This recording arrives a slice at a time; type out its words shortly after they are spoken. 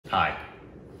Hi.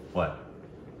 What?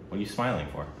 What are you smiling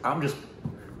for? I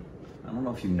don't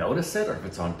know if you notice it or if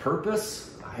it's on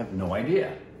purpose. I have no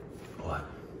idea. What?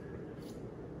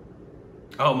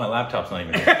 Oh, my laptop's not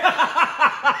even here.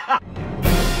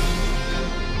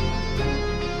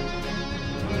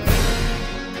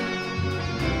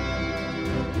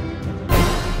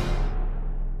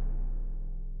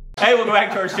 Hey, welcome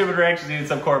back to our stupid reactions.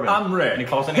 It's Korbin. I'm Rick. And he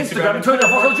calls on Instagram and Twitter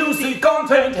for juicy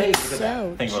content. Hey,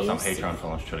 so think about us on Patreon for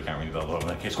lunch. Twitter, can't ring the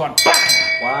bell. Okay, squad.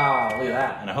 Bang! Wow, look at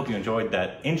that. And I hope you enjoyed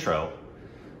that intro.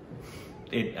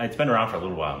 It's been around for a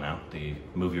little while now, the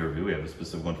movie review. We have a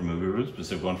specific one for movie reviews,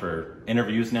 specific one for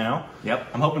interviews now. Yep.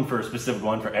 I'm hoping for a specific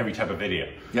one for every type of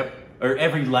video. Yep. Or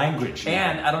every language.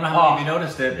 And I don't know how many of you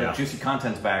noticed it, but Juicy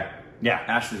Content's back. Yeah.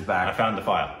 Ashley's back. I found the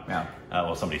file. Yeah.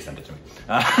 Well, somebody sent it to me.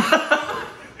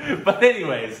 But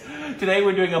anyways, today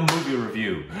we're doing a movie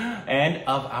review. And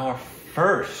of our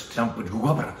first...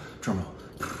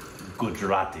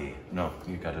 Gujarati. No,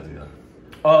 you gotta do that.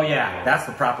 Oh yeah, that's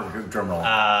the proper drum roll.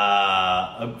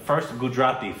 First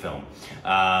Gujarati film.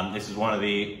 This is one of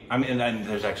the, and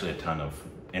there's actually a ton of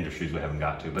industries we haven't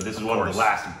got to, but this is one of the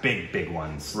last big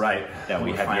ones. Right. That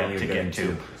we have yet to get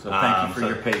to. So thank you for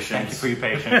your patience. Thank you for your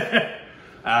patience.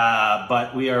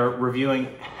 But we are reviewing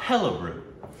Hellaro.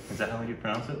 Is that how you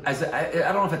pronounce it? I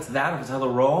don't know if it's that or if it's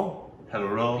Hellaro.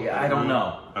 Hellaro? Yeah, I don't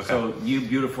know. Okay. So you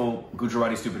beautiful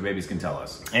Gujarati stupid babies can tell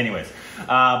us. Anyways,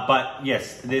 but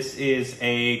yes, this is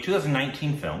a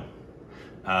 2019 film.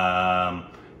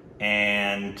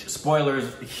 And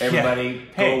spoilers, everybody,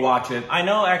 go watch it. I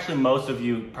know actually most of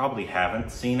you probably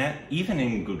haven't seen it, even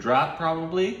in Gujarat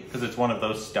probably, because it's one of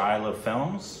those style of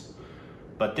films.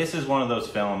 But this is one of those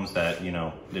films that, you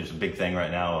know, there's a big thing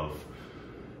right now of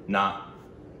not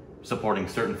supporting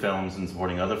certain films and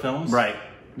supporting other films. Right.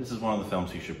 This is one of the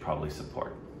films you should probably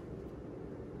support.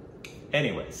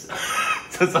 Anyways,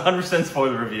 so it's a 100%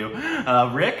 spoiler review.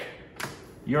 Rick,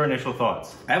 your initial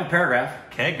thoughts? I have a paragraph.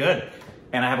 Okay, good.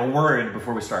 And I have a word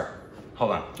before we start.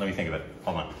 Hold on, let me think of it.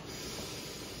 Hold on.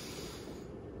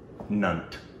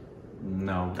 Nunt.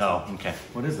 No. Oh, okay.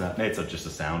 What is that? It's just a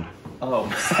sound. Oh.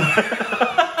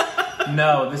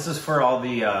 No, this is for all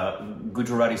the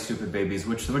Gujarati stupid babies,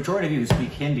 which the majority of you who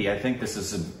speak Hindi, I think this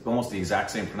is almost the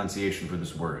exact same pronunciation for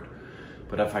this word.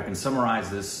 But if I can summarize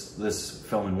this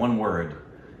film in one word,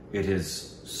 it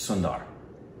is Sundar.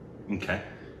 Okay.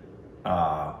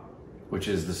 Which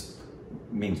is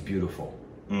means beautiful.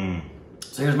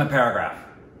 So here's my paragraph.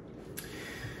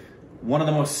 One of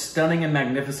the most stunning and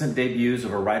magnificent debuts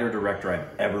of a writer-director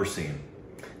I've ever seen.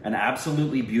 An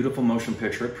absolutely beautiful motion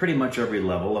picture at pretty much every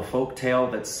level, a folk tale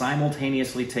that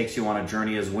simultaneously takes you on a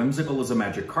journey as whimsical as a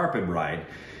magic carpet ride,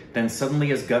 then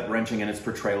suddenly as gut-wrenching in its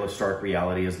portrayal of stark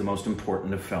reality as the most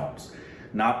important of films.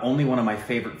 Not only one of my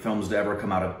favorite films to ever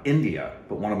come out of India,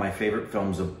 but one of my favorite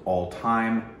films of all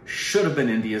time. Should have been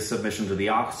India's submission to the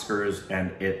Oscars,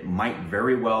 and it might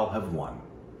very well have won.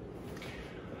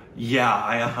 Yeah,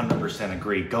 I 100%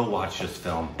 agree. Go watch this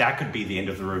film. That could be the end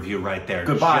of the review right there.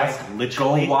 Goodbye. Just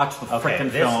literally. Go watch the frickin'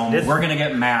 film. We're gonna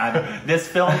get mad. This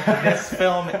film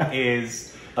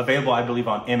is available, I believe,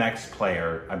 on MX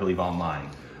Player. I believe online.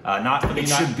 It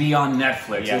should be on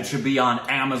Netflix. Yeah. It should be on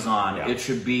Amazon. Yeah. It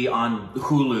should be on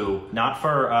Hulu. Not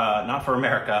for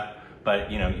America,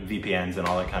 but you know, VPNs and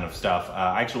all that kind of stuff.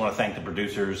 I actually want to thank the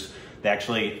producers.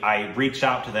 I reached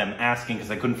out to them asking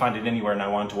because I couldn't find it anywhere and I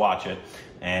wanted to watch it.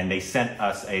 And they sent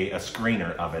us a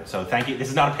screener of it. So thank you. This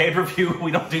is not a paid review.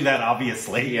 We don't do that,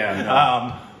 obviously. Yeah.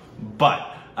 No.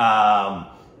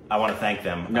 I want to thank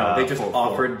them. No, they just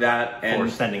offered that and for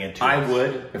sending it to us. I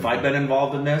would, if I'd been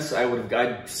involved in this,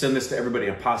 I'd send this to everybody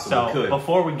I possibly could.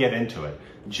 Before we get into it,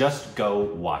 just go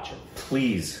watch it.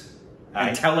 Please.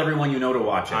 And tell everyone you know to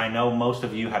watch it. I know most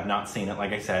of you have not seen it,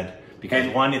 like I said,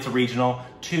 because one, it's a regional.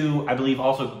 Two, I believe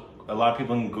also a lot of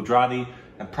people in Gujarati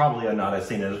and probably not have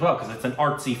seen it as well because it's an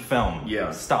artsy film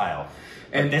style.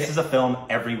 And this is a film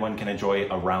everyone can enjoy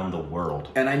around the world.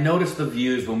 And I notice the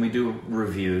views when we do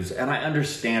reviews, and I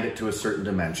understand it to a certain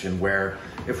dimension, where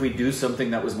if we do something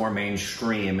that was more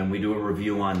mainstream and we do a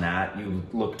review on that, you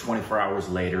look 24 hours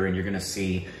later and you're going to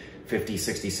see 50,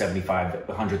 60, 75,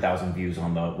 100,000 views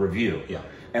on the review. Yeah.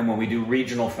 And when we do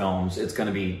regional films, it's going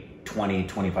to be 20,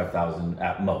 25,000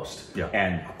 at most. Yeah.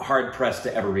 And hard pressed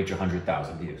to ever reach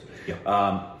 100,000 views.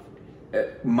 Yeah.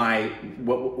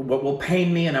 What will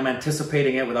pain me, and I'm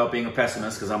anticipating it without being a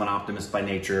pessimist because I'm an optimist by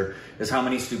nature, is how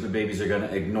many stupid babies are going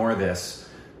to ignore this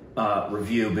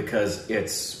review because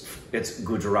it's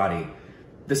Gujarati.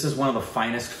 This is one of the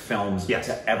finest films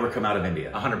to ever come out of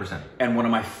India. 100%. And one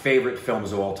of my favorite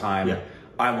films of all time. Yeah.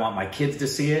 I want my kids to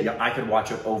see it. Yeah. I could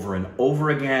watch it over and over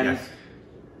again. Yes.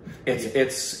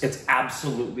 It's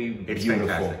absolutely beautiful.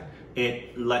 Fantastic.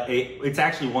 It's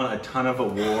actually won a ton of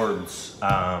awards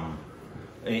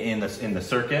in the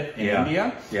circuit in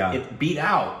India. Yeah. It beat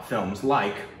out films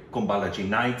like Kumbalaji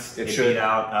Nights. It beat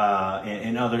out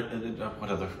in other what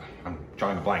other? I'm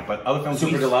drawing a blank, but other films.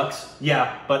 Super Deluxe.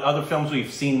 Yeah, but other films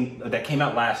we've seen that came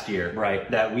out last year, right?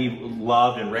 That we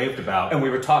loved and raved about, and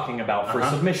we were talking about for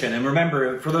submission. And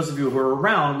remember, for those of you who were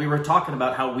around, we were talking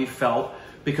about how we felt,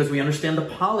 because we understand the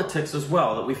politics as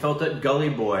well, that we felt that Gully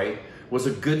Boy was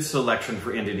a good selection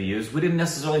for India to use. We didn't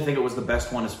necessarily think it was the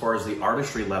best one as far as the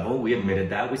artistry level. We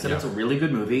admitted that. We said it's a really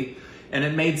good movie. And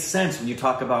it made sense when you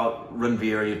talk about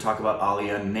Ranveer, you talk about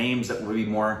Alia, names that would be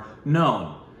more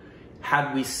known.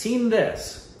 Had we seen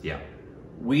this,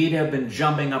 we'd have been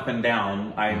jumping up and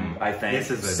down, I think.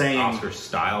 This is an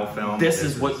Oscar-style film. This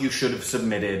is what you should have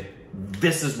submitted.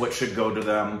 This is what should go to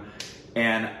them.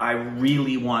 And I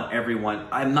really want everyone,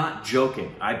 I'm not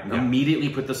joking. I immediately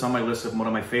put this on my list of one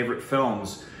of my favorite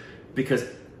films because,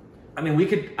 I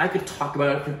mean, I could talk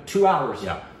about it for 2 hours.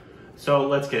 Yeah. So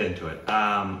let's get into it.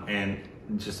 And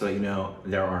just so you know,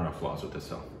 there are no flaws with this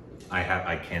film.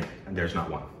 There's not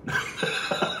one.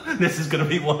 This is going to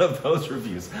be one of those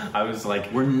reviews. I was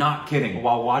like, we're not kidding.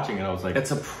 While watching it, I was like,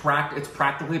 it's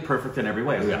practically perfect in every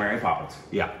way. It's Mary Poppins.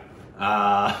 Yeah.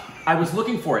 I was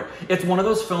looking for it. It's one of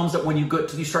those films that when you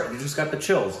just got the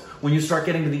chills. When you start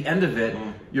getting to the end of it,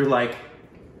 you're like,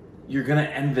 you're going to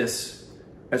end this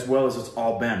as well as it's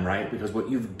all been, right? Because what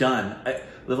you've done,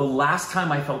 the last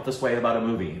time I felt this way about a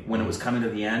movie, when it was coming to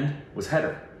the end, was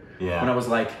Header. Yeah. When I was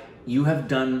like, you have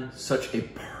done such a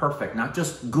perfect, not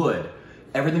just good,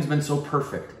 everything's been so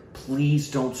perfect. Please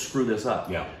don't screw this up.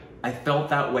 Yeah. I felt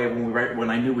that way when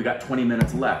I knew we got 20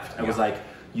 minutes left. I was like,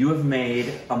 you have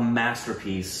made a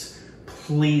masterpiece.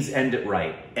 Please end it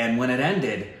right. And when it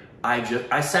ended,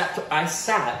 I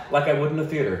sat like I would in the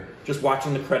theater, just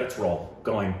watching the credits roll,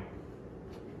 going.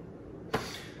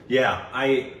 Yeah,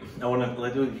 I want to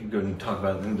let you go and talk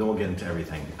about it, and then we'll get into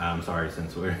everything. I'm sorry,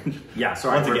 since we're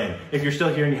sorry. Once again, if you're still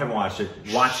here and you haven't watched it,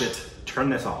 watch it. Turn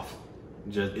this off.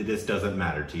 This doesn't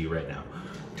matter to you right now.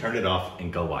 Turn it off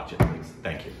and go watch it, please.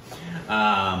 Thank you.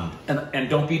 And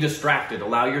don't be distracted.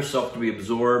 Allow yourself to be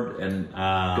absorbed and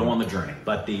go on the journey.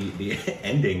 But the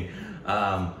ending,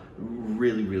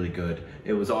 really, really good.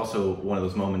 It was also one of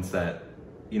those moments that,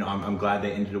 I'm glad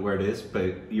they ended it where it is,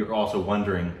 but you're also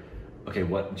wondering, okay,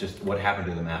 what happened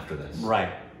to them after this?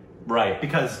 Right.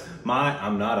 Because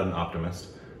I'm not an optimist.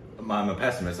 I'm a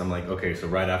pessimist. I'm like, okay, so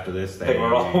right after this, they killed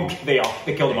them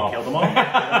all. Killed them all.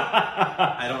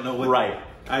 I don't know what. Right.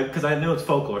 Because I know it's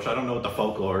folklore, so I don't know what the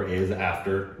folklore is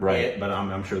after it, but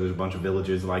I'm sure there's a bunch of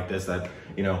villages like this that,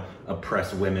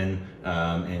 oppress women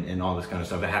and all this kind of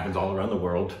stuff. It happens all around the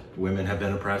world. Women have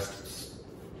been oppressed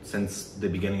since the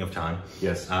beginning of time.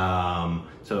 Yes.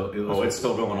 So it's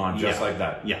still going on just like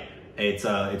that. Yeah.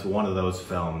 It's one of those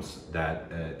films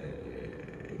that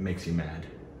makes you mad.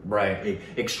 Right.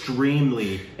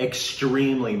 Extremely,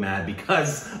 extremely mad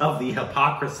because of the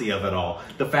hypocrisy of it all.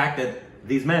 The fact that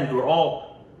these men who are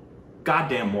all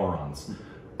goddamn morons,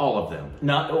 all of them.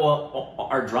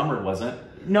 Our drummer wasn't.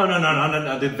 No.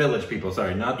 The village people.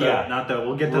 Sorry, not the.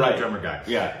 We'll get to that drummer guy.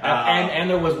 Yeah. And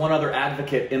there was one other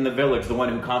advocate in the village, the one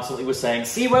who constantly was saying,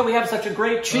 "See why we have such a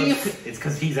great chief." It's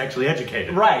because he's actually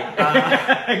educated. Right.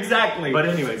 Exactly. But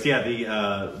anyways,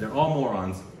 they're all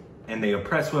morons, and they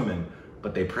oppress women,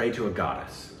 but they pray to a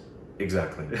goddess.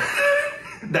 Exactly.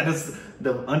 That is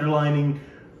the underlining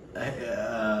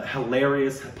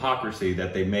hilarious hypocrisy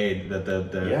that they made.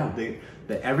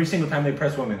 That every single time they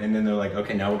press women, and then they're like,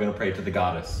 okay, now we're going to pray to the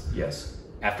goddess. Yes.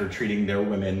 After treating their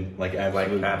women like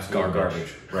absolute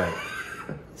garbage. Right.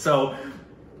 So,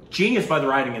 genius by the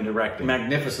writing and directing.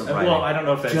 Magnificent writing. Well, I don't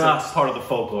know if that's part of the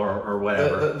folklore or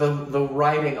whatever. The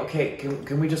writing. Okay,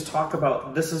 can we just talk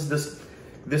about this? Is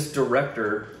this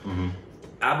director,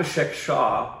 Abhishek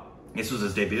Shah? This was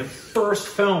his debut. First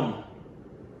film.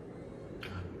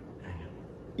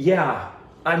 Yeah,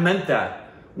 I meant that.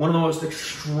 One of the most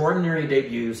extraordinary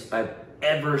debuts I've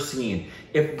ever seen.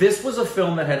 If this was a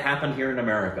film that had happened here in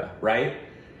America, right?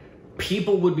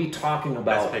 People would be talking about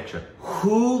Best Picture.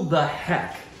 Who the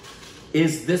heck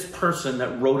is this person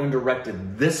that wrote and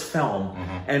directed this film?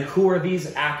 And who are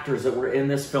these actors that were in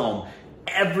this film?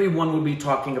 Everyone would be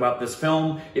talking about this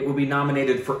film. It would be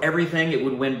nominated for everything. It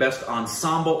would win Best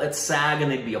Ensemble at SAG, and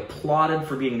they'd be applauded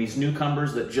for being these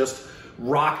newcomers that just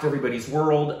rocked everybody's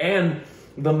world. And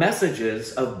the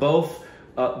messages of both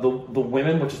the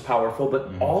women, which is powerful,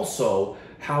 but also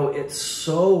how it's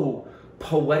so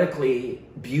poetically,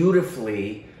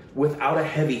 beautifully, without a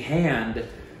heavy hand,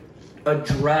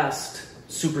 addressed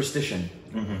superstition.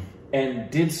 and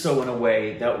did so in a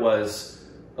way that was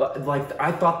like,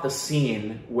 I thought the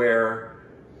scene where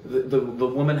the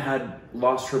woman had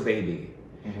lost her baby,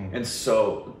 and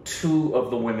so two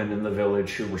of the women in the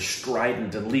village who were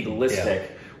strident and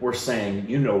legalistic were saying,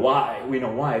 you know why? We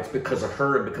know why. It's because of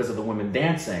her and because of the women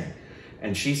dancing.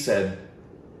 And she said,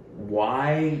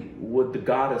 why would the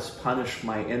goddess punish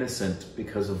my innocent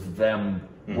because of them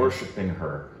worshiping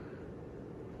her?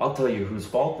 I'll tell you whose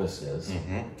fault this is.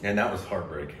 And that was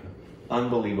heartbreaking.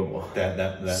 Unbelievable.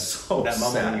 That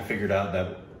moment when you figured out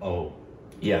that, oh,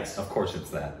 yes, of course it's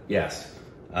that. Yes.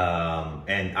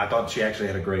 And I thought she actually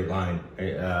had a great line.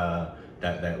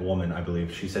 That woman, I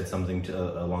believe, she said something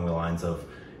along the lines of,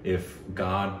 if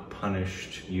God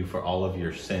punished you for all of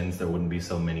your sins, there wouldn't be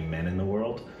so many men in the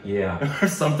world. Yeah. Or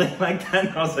something like that.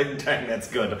 And I was like, dang, that's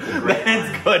good.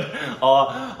 That's good.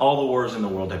 All the wars in the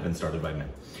world have been started by men.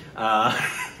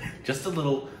 Just a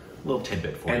little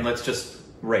tidbit for you. And let's just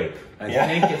rape. I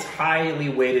think it's highly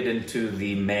weighted into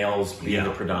the males being the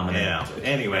predominant. Yeah.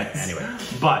 Anyway.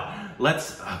 But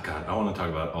let's, oh God, I want to talk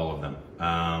about all of them.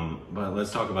 But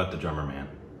let's talk about the drummer man.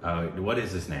 What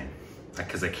is his name?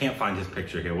 Because I can't find his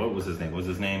picture here. What was his name? Was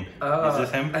his name? Is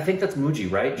this him? I think that's Muji,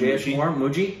 right? J.S. Moore?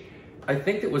 Muji? I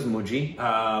think it was Muji.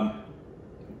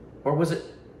 Or was it?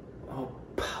 Oh,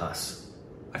 puss.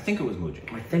 I think it was Muji.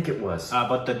 I think it was.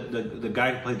 But the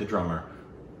guy who played the drummer,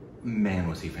 man,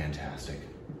 was he fantastic.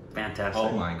 Fantastic.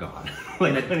 Oh my God.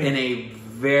 in a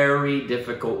very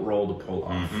difficult role to pull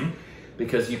off.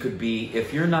 Because you could be,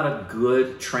 if you're not a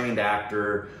good trained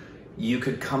actor, you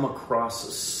could come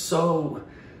across so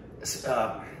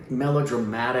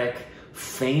melodramatic,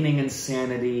 feigning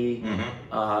insanity.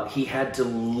 He had to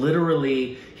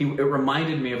literally, it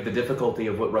reminded me of the difficulty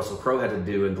of what Russell Crowe had to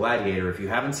do in Gladiator. If you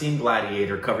haven't seen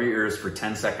Gladiator, cover your ears for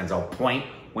 10 seconds. I'll point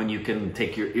when you can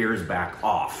take your ears back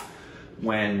off.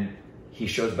 When he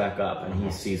shows back up and he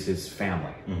sees his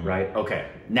family, right? Okay,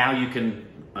 now you can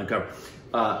uncover.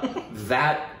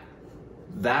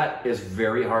 That is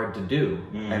very hard to do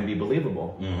and be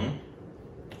believable.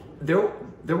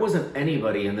 There wasn't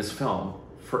anybody in this film,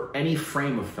 for any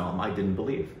frame of film, I didn't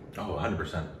believe. Oh,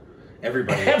 100%.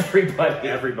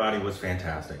 Everybody was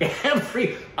fantastic.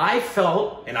 I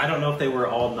felt, and I don't know if they were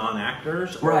all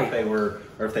non-actors, or right,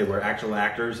 if they were actual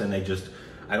actors, and they just,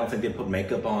 I don't think they put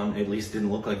makeup on. At least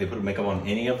didn't look like they put makeup on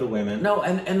any of the women. No,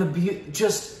 and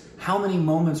just how many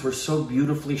moments were so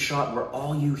beautifully shot where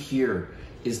all you hear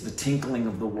is the tinkling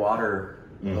of the water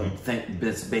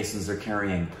basins they're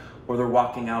carrying, or they're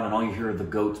walking out and all you hear are the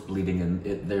goats bleeding and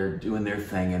they're doing their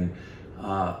thing. And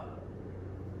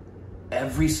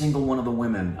every single one of the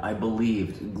women, I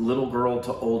believed, little girl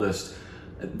to oldest,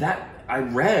 that I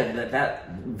read that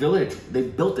village, they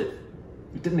built it.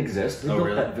 It didn't exist. They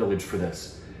built that village for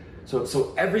this.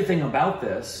 So everything about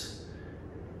this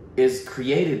is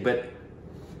created, but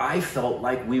I felt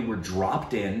like we were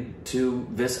dropped in to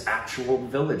this actual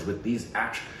village with these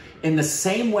in the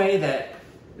same way that,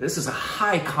 this is a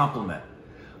high compliment,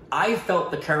 I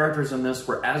felt the characters in this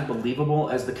were as believable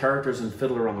as the characters in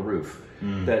Fiddler on the Roof.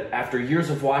 That after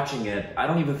years of watching it, I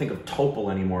don't even think of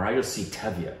Topol anymore. I just see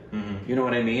Tevye. You know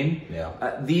what I mean? Yeah.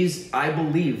 I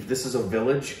believe this is a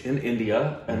village in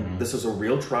India, and this is a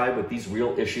real tribe with these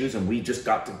real issues, and we just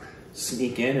got to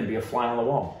sneak in and be a fly on the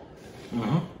wall.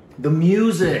 The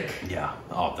music. Yeah.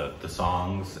 Oh, the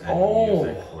songs and the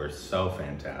music were so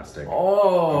fantastic.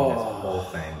 Oh. In this whole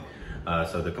thing.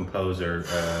 So the composer,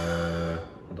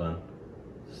 hold on,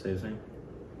 say his name?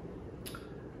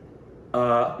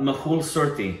 Mehul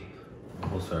Surti.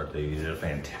 He did a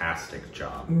fantastic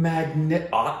job.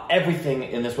 Everything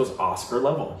in this was Oscar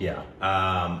level. Yeah.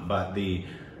 But the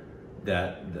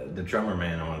drummer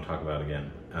man I want to talk about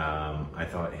again. I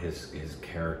thought his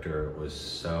character was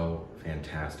so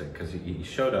fantastic because he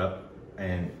showed up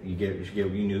and you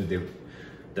knew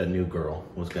the new girl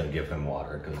was going to give him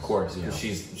water because of course, you know,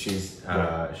 she's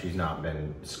not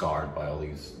been scarred by all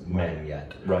these men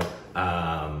yet, right?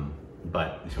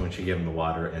 But when she gave him the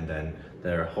water, and then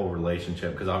their whole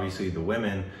relationship, because obviously the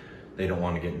women, they don't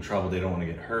want to get in trouble, they don't want to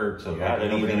get hurt, so they're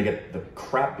going to get the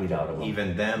crap beat out of them.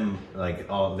 Even them, like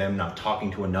all them not talking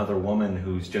to another woman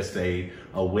who's just a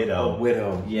widow. A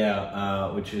widow.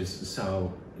 Yeah, which is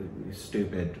so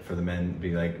stupid for the men to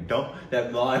be like, don't,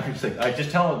 that line, just like, I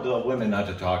just tell the women not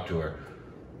to talk to her.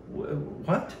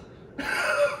 What?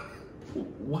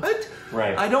 What?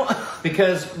 Right. I don't...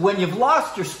 Because when you've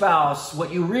lost your spouse,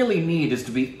 what you really need is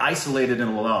to be isolated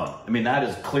and alone. I mean, that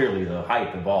is clearly the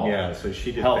height of all. Yeah, so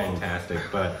she did fantastic.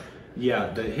 But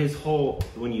yeah, his whole,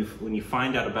 when you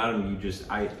find out about him, you just,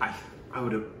 I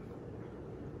would have,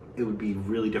 it would be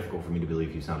really difficult for me to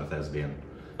believe he's not a thespian.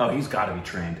 Oh, he's got to be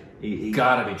trained. He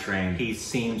gotta be trained. He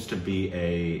seems to be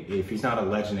if he's not a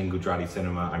legend in Gujarati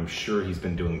cinema, I'm sure he's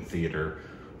been doing theater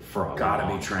for a long time.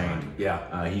 Gotta be trained.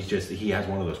 Yeah. He has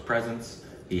one of those presence.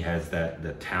 He has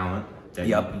the talent. That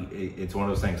it's one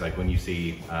of those things like when you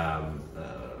see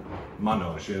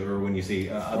Manoj, or when you see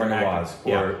other actors,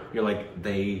 you're like,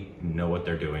 they know what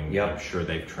they're doing. I'm sure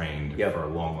they've trained for a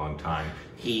long, long time.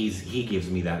 He gives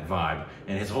me that vibe,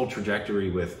 and his whole trajectory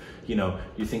with,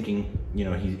 you're thinking,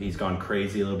 he's gone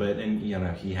crazy a little bit, and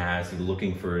he's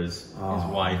looking for his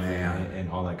wife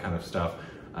and all that kind of stuff,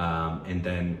 and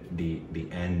then the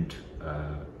end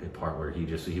part where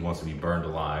he wants to be burned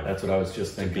alive. That's what I was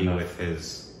just thinking. To be with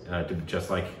his. Just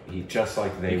like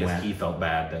they went. He felt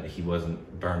bad that he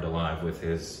wasn't burned alive with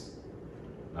his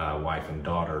wife and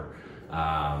daughter.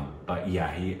 But yeah,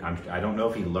 I don't know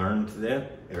if he learned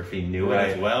that or if he knew it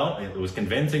as well. It was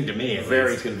convincing to me.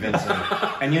 Very convincing.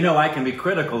 And I can be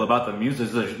critical about the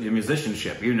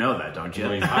musicianship. You know that, don't you?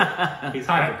 Well, he's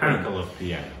hypercritical of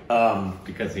piano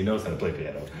because he knows how to play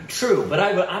piano. True, but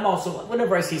I'm also,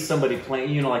 whenever I see somebody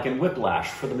playing, like in Whiplash,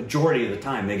 for the majority of the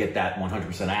time they get that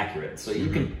 100% accurate. So you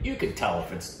can tell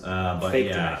if it's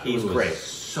fake. He was great.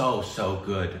 So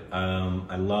good.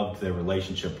 I loved their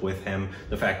relationship with him.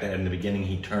 The fact that in the beginning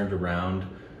he turned around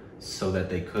so that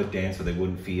they could dance, so they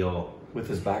wouldn't feel with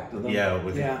his back to them. Yeah,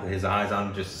 with his eyes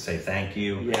on, just to say thank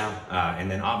you. Yeah. And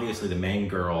then obviously the main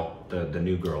girl, the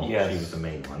new girl, she was the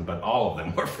main one, but all of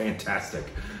them were fantastic.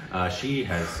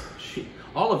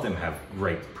 All of them have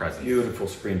great presence. Beautiful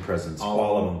screen presence.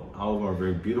 All of them are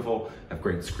very beautiful, have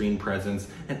great screen presence.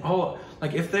 And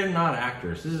if they're not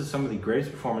actors, this is some of the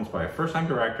greatest performance by a first-time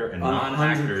director and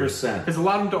non-actors. 100%. Because a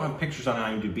lot of them don't have pictures on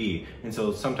IMDb, and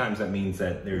so sometimes that means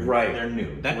that they're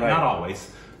new. Not always,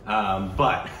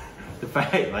 but the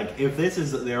fact, if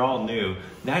they're all new,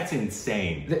 that's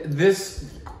insane. This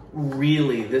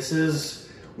is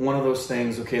one of those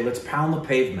things. Okay, let's pound the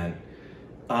pavement.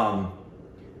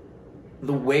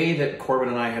 The way that Corbin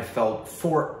and I have felt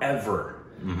forever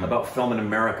about film in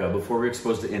America before we were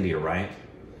exposed to India, right?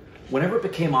 Whenever it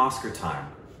became Oscar time,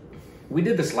 we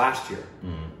did this last year,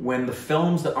 when the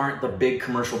films that aren't the big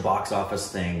commercial box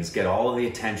office things get all of the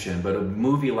attention, but a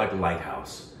movie like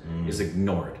Lighthouse is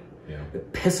ignored. Yeah.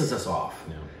 It pisses us off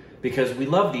because we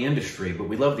love the industry, but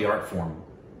we love the art form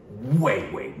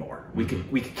way more. We could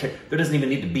there doesn't even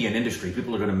need to be an industry.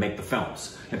 People are going to make the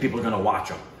films and people are going to watch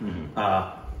them.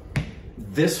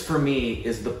 This for me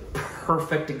is the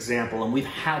perfect example, and we've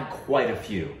had quite a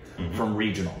few from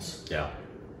regionals. Yeah.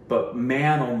 But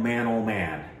man, oh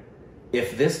man,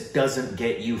 if this doesn't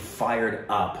get you fired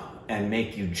up and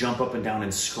make you jump up and down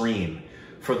and scream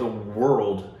for the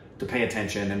world to pay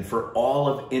attention and for all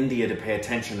of India to pay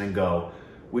attention and go,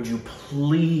 would you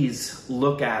please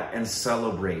look at and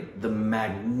celebrate the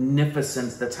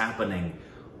magnificence that's happening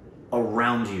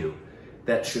around you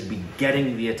that should be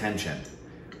getting the attention?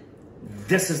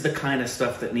 This is the kind of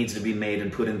stuff that needs to be made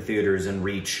and put in theaters and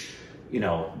reach,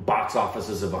 box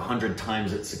offices of 100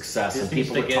 times its success, and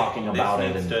people are talking about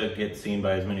it. This needs to get seen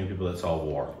by as many people that saw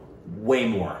War. Way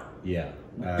more. Yeah.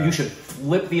 You should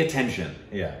flip the attention.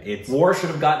 Yeah. War should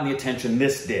have gotten the attention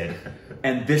this did,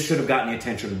 and this should have gotten the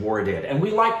attention War did. And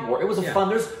we liked War. It was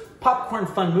there's popcorn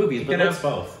fun movies. But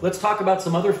let's talk about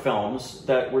some other films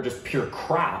that were just pure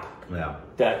crap. Yeah.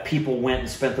 That people went and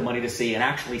spent the money to see and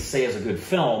actually say is a good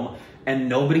film, and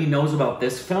nobody knows about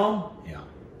this film. Yeah.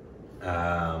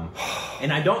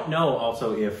 And I don't know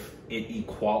also if it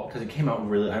because it came out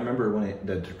really. I remember when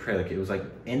the trailer. It was like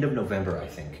end of November, I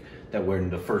think, that when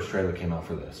the first trailer came out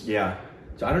for this. Yeah.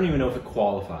 So I don't even know if it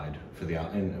qualified for the.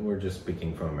 And we're just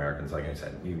speaking from Americans, like I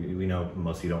said. We know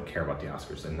most of you don't care about the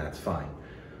Oscars, and that's fine.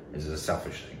 This is a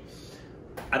selfish thing.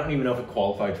 I don't even know if it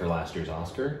qualified for last year's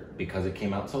Oscar because it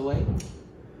came out so late.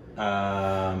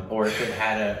 Or if it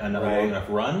had another long enough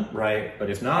run. Right. But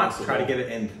if not, try to get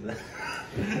it into the...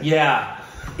 Yeah.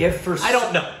 I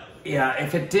don't know. Yeah,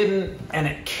 if it didn't, and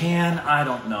it can, I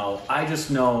don't know. I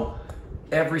just know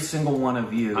every single one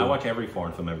of you... I watch every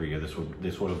foreign film every year. This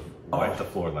would have wiped the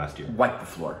floor last year. Wiped the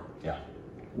floor. Yeah.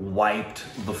 Wiped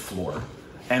the floor.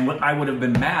 And I would have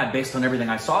been mad based on everything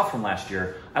I saw from last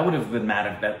year. I would have been mad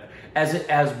at that.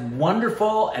 As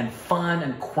wonderful and fun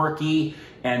and quirky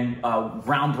and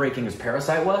groundbreaking as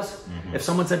Parasite was, if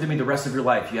someone said to me the rest of your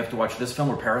life you have to watch this film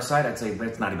or Parasite, I'd say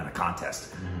it's not even a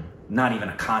contest. Not even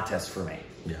a contest for me.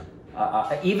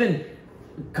 Yeah. Even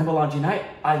Kambalanji Night,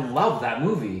 I love that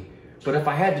movie, but if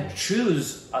I had to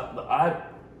choose,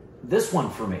 this one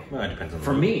for me. Well, it depends on the mood.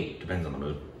 For me. Depends on the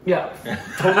mood. Yeah,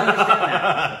 totally understand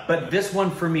that. But this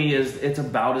one for me it's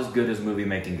about as good as movie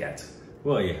making gets.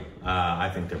 Well, yeah.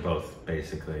 I think they're both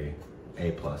basically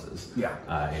A+.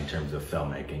 Yeah. In terms of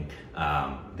filmmaking.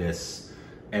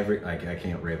 I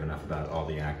can't rave enough about all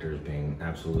the actors being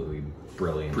absolutely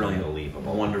brilliant.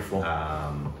 Unbelievable. Wonderful.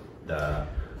 The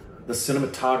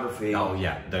cinematography. Oh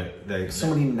yeah. So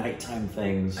many nighttime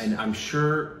things. And I'm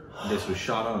sure this was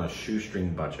shot on a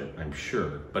shoestring budget. I'm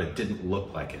sure, but it didn't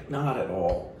look like it. Not at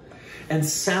all. And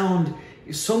sound,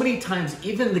 so many times,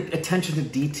 even the attention to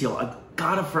detail. I've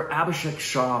got it for Abhishek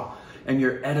Shah and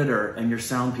your editor and your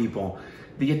sound people.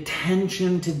 The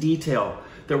attention to detail.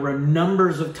 There were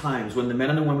numbers of times when the men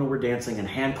and the women were dancing and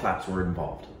hand claps were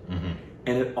involved. Mm-hmm.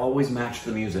 And it always matched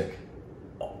the music.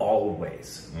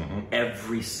 Always. Mm-hmm.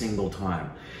 Every single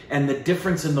time. And the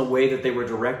difference in the way that they were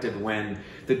directed, when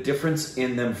the difference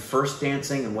in them first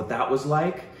dancing and what that was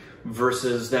like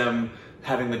versus them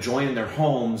having the joy in their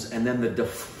homes, and then the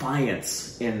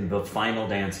defiance in the final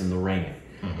dance in the rain.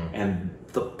 Mm-hmm. And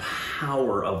the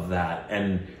power of that.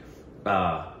 And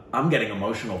I'm getting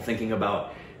emotional thinking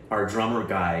about our drummer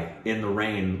guy in the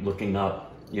rain looking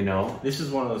up, you know? This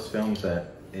is one of those films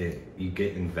that you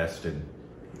get invested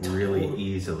really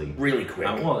easily. Really quick.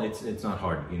 Well, it's not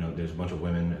hard. You know, there's a bunch of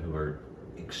women who are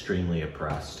extremely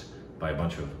oppressed by a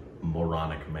bunch of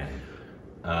moronic men.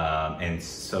 And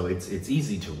so it's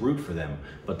easy to root for them,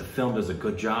 but the film does a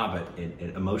good job at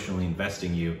emotionally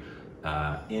investing you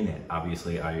in it.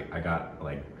 Obviously, I got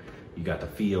like, you got the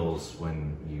feels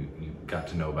when you got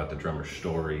to know about the drummer's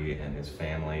story and his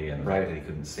family and the fact that he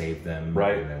couldn't save them.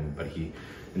 Right.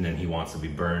 And then he wants to be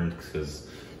burned because,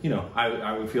 you know,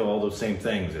 I would feel all those same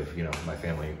things if, you know, my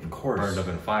family burned up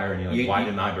in fire and you're like, why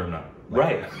didn't I burn up?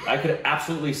 Right. I could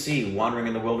absolutely see wandering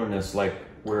in the wilderness, like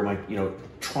where my, you know,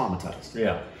 traumatized.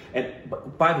 Yeah. And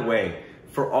by the way,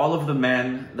 for all of the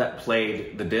men that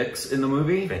played the dicks in the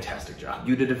movie, fantastic job.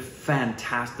 You did a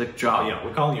fantastic job. Oh, yeah,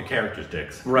 we're calling your characters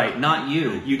dicks. Right, not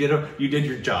you. You did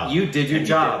your job. You did your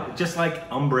job. Just like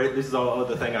Umbridge. This is all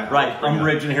the thing I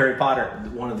Umbridge and Harry Potter.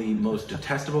 One of the most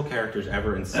detestable characters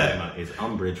ever in cinema is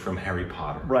Umbridge from Harry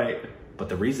Potter. Right. But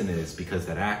the reason is because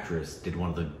that actress did one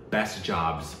of the best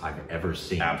jobs I've ever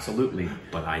seen. Absolutely.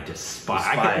 But I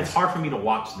despise. It's hard for me to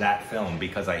watch that film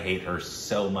because I hate her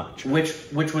so much. Which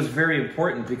was very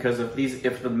important, because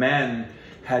if the men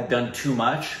had done too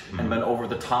much and been over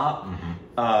the top,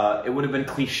 it would have been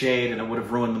cliched and it would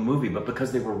have ruined the movie. But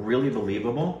because they were really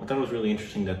believable, I thought it was really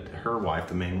interesting that her wife,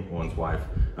 the main one's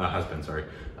husband,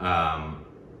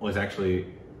 was actually.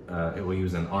 He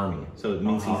was in the army, so it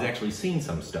means he's actually seen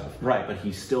some stuff. Right. But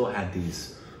he still had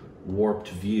these warped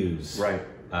views. Right.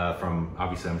 From,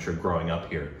 obviously, I'm sure, growing up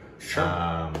here.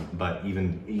 Sure. But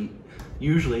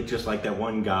usually, just like that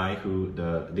one guy who,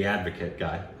 the advocate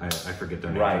guy, I forget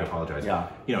their name, I apologize. Yeah.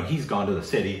 You know, he's gone to the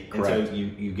city. Correct. And so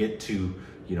you get to,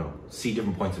 you know, see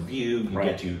different points of view. You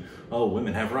get to,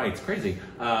 women have rights, crazy,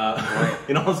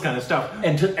 and all this kind of stuff.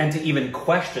 And to even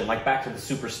question, like back to the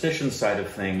superstition side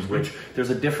of things, which there's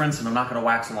a difference, and I'm not going to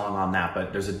wax along on that,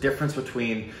 but there's a difference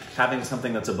between having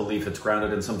something that's a belief that's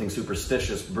grounded in something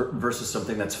superstitious versus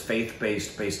something that's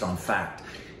faith-based, based on fact.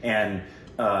 And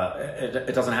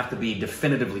it doesn't have to be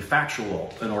definitively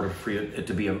factual in order for it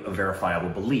to be a verifiable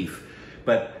belief.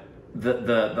 But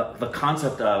the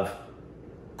concept of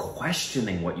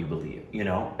questioning what you believe, you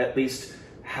know, at least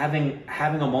having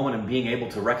a moment and being able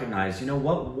to recognize, you know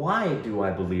what, why do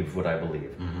I believe what I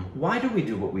believe? Why do we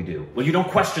do what we do? Well, you don't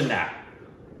question that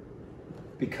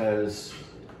because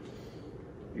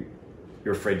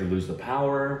you're afraid to lose the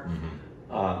power.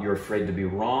 You're afraid to be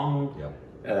wrong.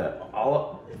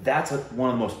 That's one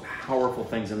of the most powerful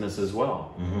things in this as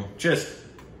well. Just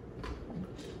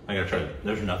I gotta try it.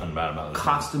 There's nothing bad about it.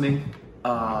 Costuming,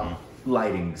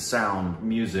 lighting, sound,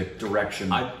 music,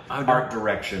 direction, art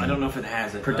direction. I don't know if it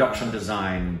has it. Production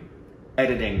design,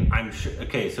 editing. I'm sure.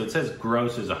 Okay, so it says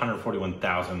gross is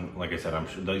 141,000. Like I said, I'm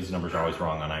sure these numbers are always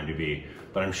wrong on IMDb,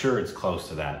 but I'm sure it's close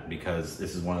to that because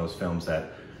this is one of those films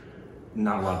that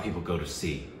not a lot of people go to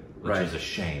see, which is a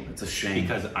shame. It's a shame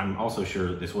because I'm also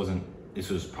sure this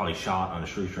was probably shot on a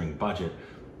shoestring budget,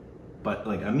 but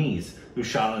like Amiz, who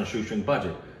shot on a shoestring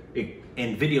budget.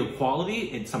 In video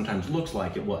quality, it sometimes looks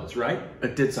like it was, right?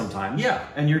 It did sometimes. Yeah.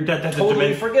 And you're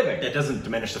totally forgiving. It doesn't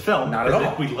diminish the film. Not at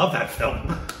all. We love that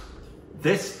film.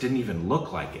 This didn't even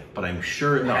look like it, but I'm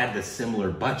sure it had the similar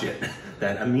budget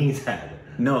that Amiz had.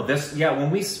 No,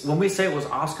 when we say it was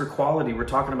Oscar quality, we're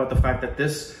talking about the fact that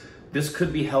this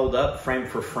could be held up frame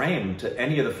for frame to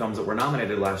any of the films that were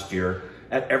nominated last year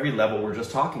at every level we're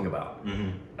just talking about.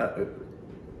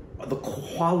 The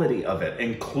quality of it,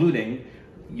 including...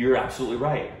 You're absolutely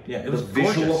right. Yeah, it was the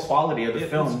visual gorgeous. quality of the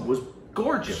film was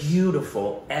gorgeous.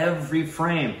 Beautiful, every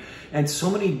frame. And so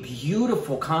many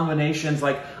beautiful combinations.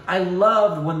 Like, I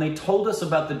loved when they told us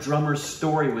about the drummer's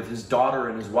story with his daughter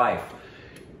and his wife.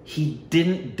 He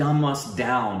didn't dumb us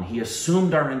down. He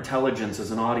assumed our intelligence as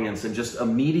an audience and just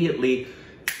immediately,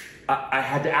 I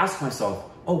had to ask myself,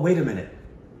 oh, wait a minute.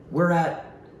 We're at,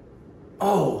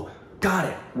 oh, got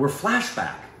it. We're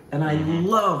flashback. And I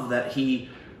love that he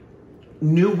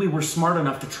knew we were smart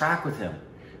enough to track with him.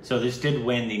 So this did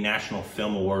win the National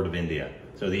Film Award of India.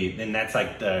 So and that's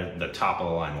like the top of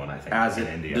the line one, I think, as in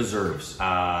it India deserves.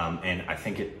 And I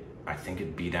think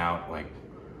it beat out like.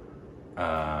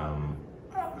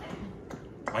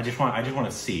 I just want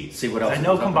to see what else. I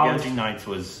know Kombalaji Nights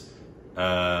was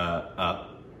up.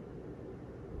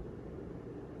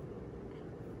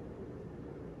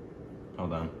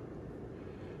 Hold on.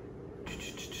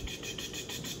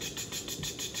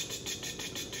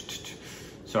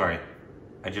 Sorry,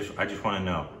 I just want to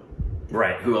know.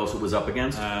 Right, who else it was up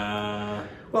against?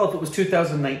 Well, if it was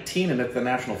 2019 and at the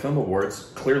National Film Awards,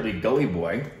 clearly Gully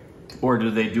Boy. Or do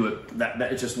they do it, that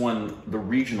it just won the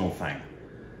regional thing,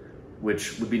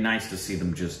 which would be nice to see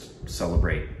them just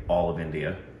celebrate all of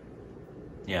India.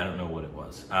 Yeah, I don't know what it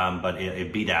was, but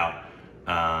it beat out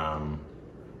a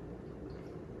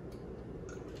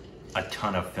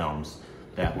ton of films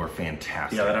that were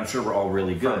fantastic. Yeah, that I'm sure were all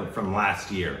really good. From last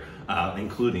year,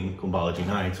 including Kombalaji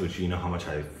Nights, which you know how much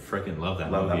I freaking love that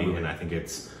movie, and I think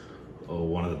it's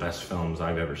one of the best films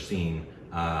I've ever seen.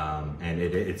 And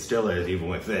it still is, even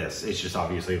with this. It's just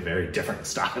obviously a very different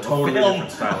style of film.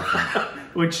 Different style of film.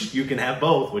 Which you can have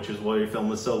both, which is why your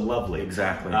film is so lovely.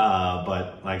 Exactly.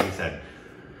 But like I said,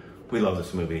 we love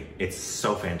this movie. It's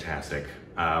so fantastic.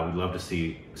 We'd love to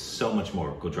see so much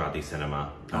more Gujarati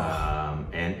cinema.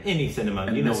 And any cinema.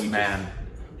 And you know,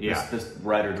 this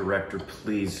writer-director,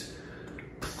 please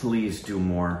do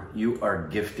more. You are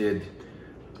gifted.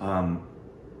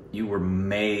 You were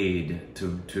made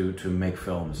to make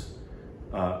films.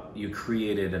 You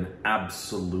created an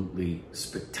absolutely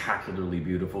spectacularly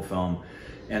beautiful film.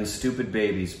 And Stupid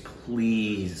Babies,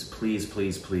 please, please,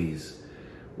 please, please,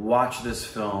 watch this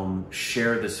film,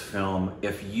 share this film.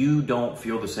 If you don't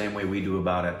feel the same way we do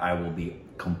about it, I will be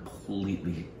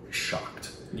completely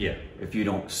shocked. Yeah. If you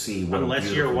don't see what unless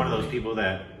you're one of those people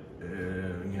that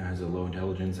has a low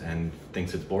intelligence and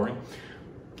thinks it's boring.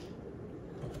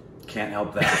 Can't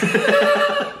help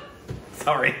that.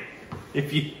 Sorry.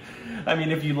 If you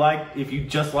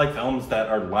just like films that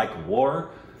are like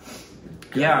war.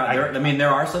 Yeah, there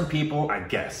are some people. I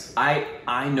guess.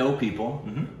 I know people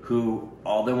who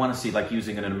all they want to see, like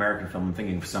using an American film, I'm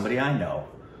thinking of somebody I know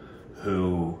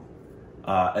who,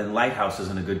 and Lighthouse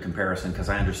isn't a good comparison because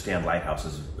I understand Lighthouse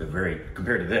is very,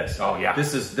 compared to this. Oh yeah.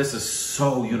 This is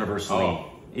so universly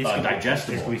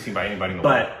digestible. It's to be seen by anybody in the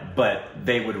world. But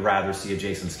they would rather see a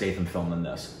Jason Statham film than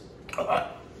this. So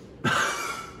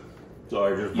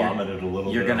I just vomited a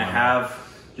little You're bit.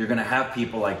 You're gonna have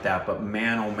people like that, but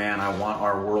man, oh man, I want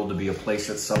our world to be a place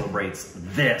that celebrates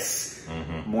this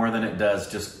more than it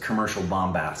does just commercial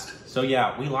bombast. So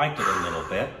yeah, we liked it a little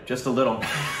bit. Just a little.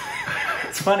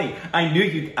 It's funny. I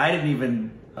didn't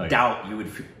even doubt you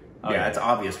would. Yeah, it's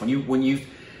obvious when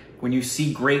you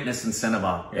see greatness in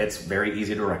cinema, it's very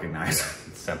easy to recognize.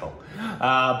 It's simple.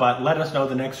 But let us know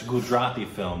the next Gujarati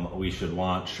film we should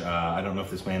watch. I don't know if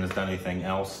this man has done anything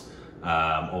else,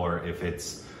 or if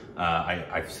it's.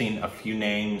 I've seen a few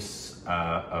names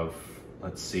of,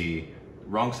 let's see,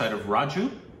 Wrong Side of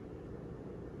Raju,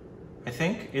 I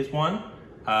think, is one.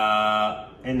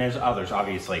 And there's others,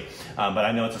 obviously. But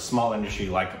I know it's a small industry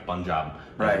like Punjab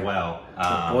as well.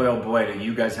 Boy, oh boy, do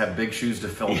you guys have big shoes to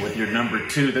fill with your number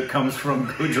 2 that comes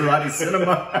from Gujarati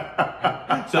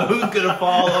cinema. So who's going to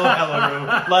follow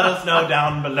Hellaro? Let us know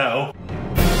down below.